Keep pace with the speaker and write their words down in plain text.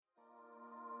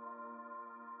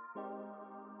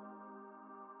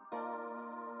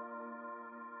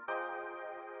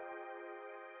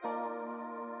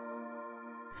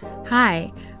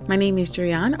Hi, my name is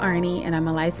Julianne Arney, and I'm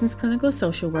a licensed clinical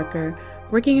social worker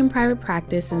working in private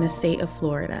practice in the state of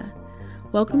Florida.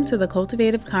 Welcome to the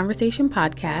Cultivative Conversation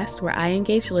podcast, where I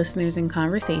engage listeners in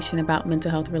conversation about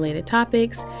mental health related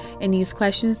topics and use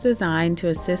questions designed to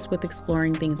assist with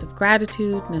exploring themes of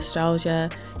gratitude, nostalgia,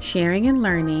 sharing and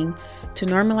learning, to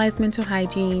normalize mental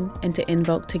hygiene, and to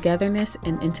invoke togetherness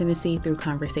and intimacy through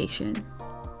conversation.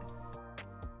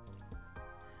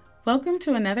 Welcome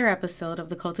to another episode of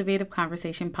the Cultivative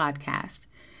Conversation podcast.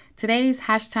 Today's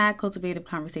 #Cultivative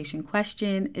Conversation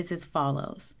question is as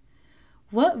follows.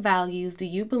 What values do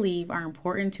you believe are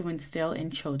important to instill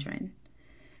in children?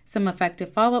 Some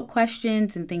effective follow-up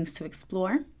questions and things to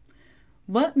explore.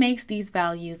 What makes these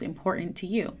values important to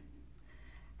you?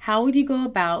 How would you go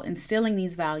about instilling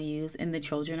these values in the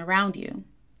children around you?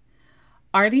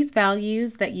 Are these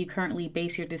values that you currently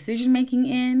base your decision-making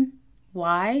in?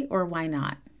 Why or why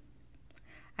not?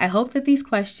 I hope that these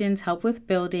questions help with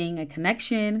building a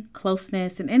connection,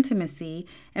 closeness, and intimacy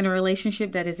in a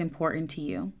relationship that is important to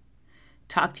you.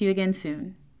 Talk to you again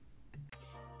soon.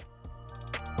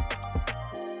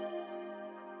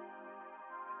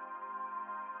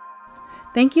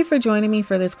 Thank you for joining me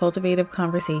for this cultivative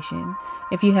conversation.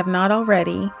 If you have not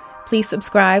already, please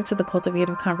subscribe to the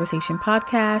Cultivative Conversation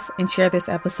podcast and share this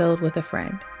episode with a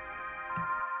friend.